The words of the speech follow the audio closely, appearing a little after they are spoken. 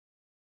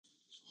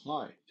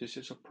Hi, this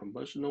is a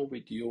promotional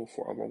video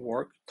for our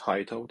work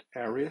titled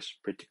ARES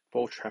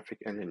Predictable Traffic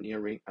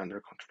Engineering Under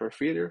Controller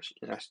Failures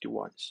in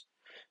SD-WANs.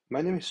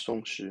 My name is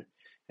Songshi,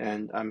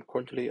 and I'm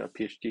currently a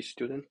PhD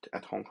student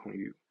at Hong Kong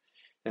U.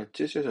 And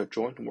this is a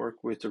joint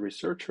work with the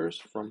researchers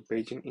from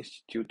Beijing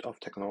Institute of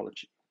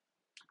Technology.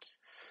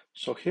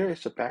 So here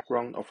is the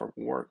background of our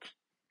work.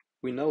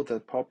 We know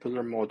that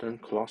popular modern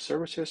cloud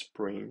services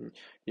bring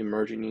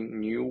emerging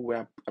new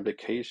web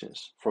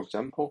applications. For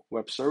example,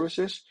 web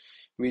services,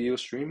 video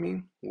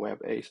streaming, web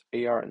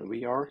AR and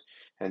VR,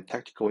 and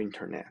tactical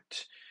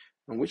internet,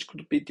 and which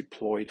could be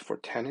deployed for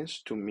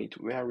tenants to meet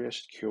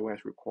various QoS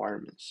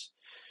requirements.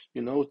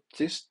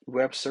 These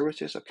web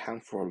services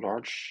account for a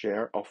large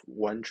share of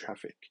WAN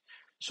traffic.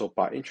 So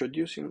by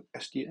introducing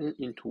SDN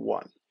into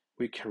WAN,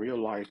 we can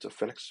realize the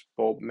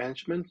flexible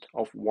management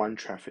of WAN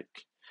traffic.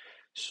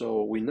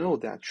 So we know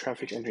that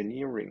traffic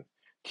engineering,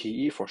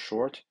 TE for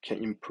short,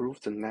 can improve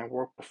the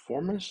network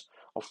performance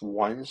of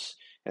WANs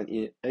and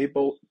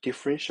enable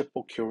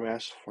differentiable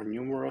QoS for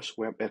numerous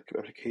web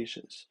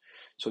applications.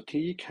 So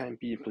TE can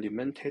be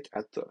implemented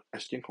at the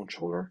SDN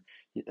controller,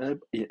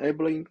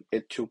 enabling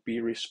it to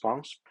be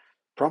responsive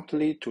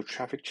promptly to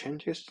traffic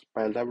changes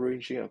by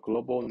leveraging a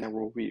global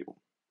network view.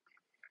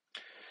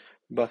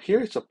 But here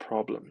is a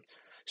problem.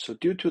 So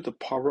due to the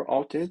power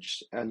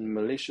outage and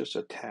malicious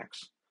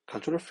attacks,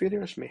 controller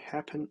failures may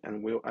happen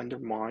and will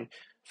undermine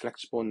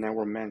flexible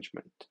network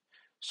management.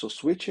 So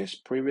switches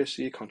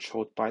previously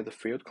controlled by the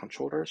field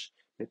controllers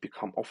may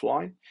become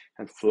offline,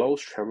 and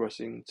flows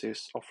traversing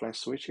these offline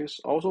switches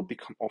also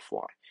become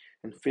offline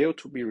and fail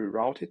to be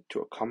rerouted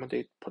to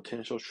accommodate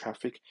potential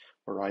traffic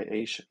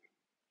variation.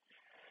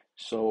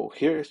 So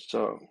here is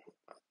the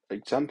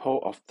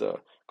example of the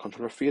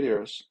controller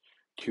failures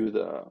to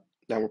the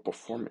network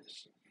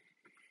performance.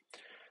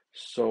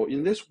 So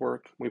in this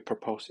work, we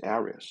propose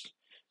ARES,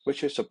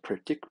 which is a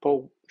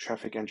predictable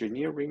traffic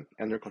engineering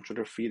under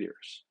controller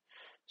failures.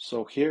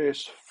 So here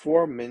is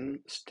four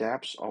main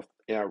steps of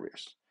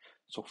ARES.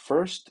 So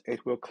first,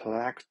 it will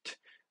collect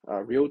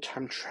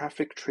real-time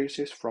traffic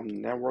traces from the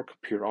network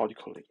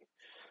periodically.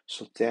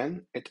 So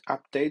then it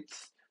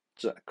updates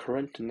the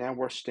current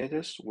network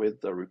status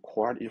with the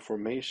required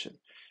information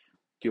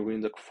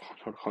during the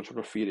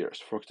controller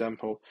failures. For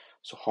example,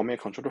 so how many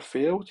controller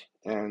failed,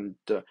 and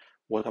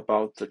what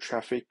about the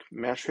traffic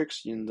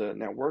metrics in the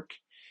network?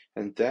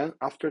 And then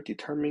after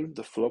determining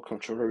the flow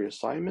controller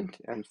reassignment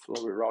and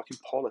flow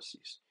rerouting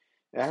policies,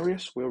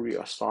 ARES will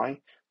reassign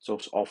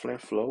those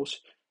offline flows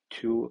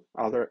to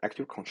other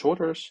active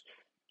controllers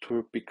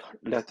to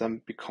let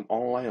them become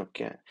online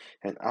again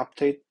and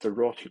update the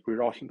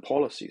rerouting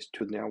policies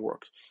to the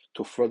network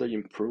to further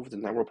improve the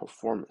network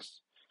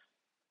performance.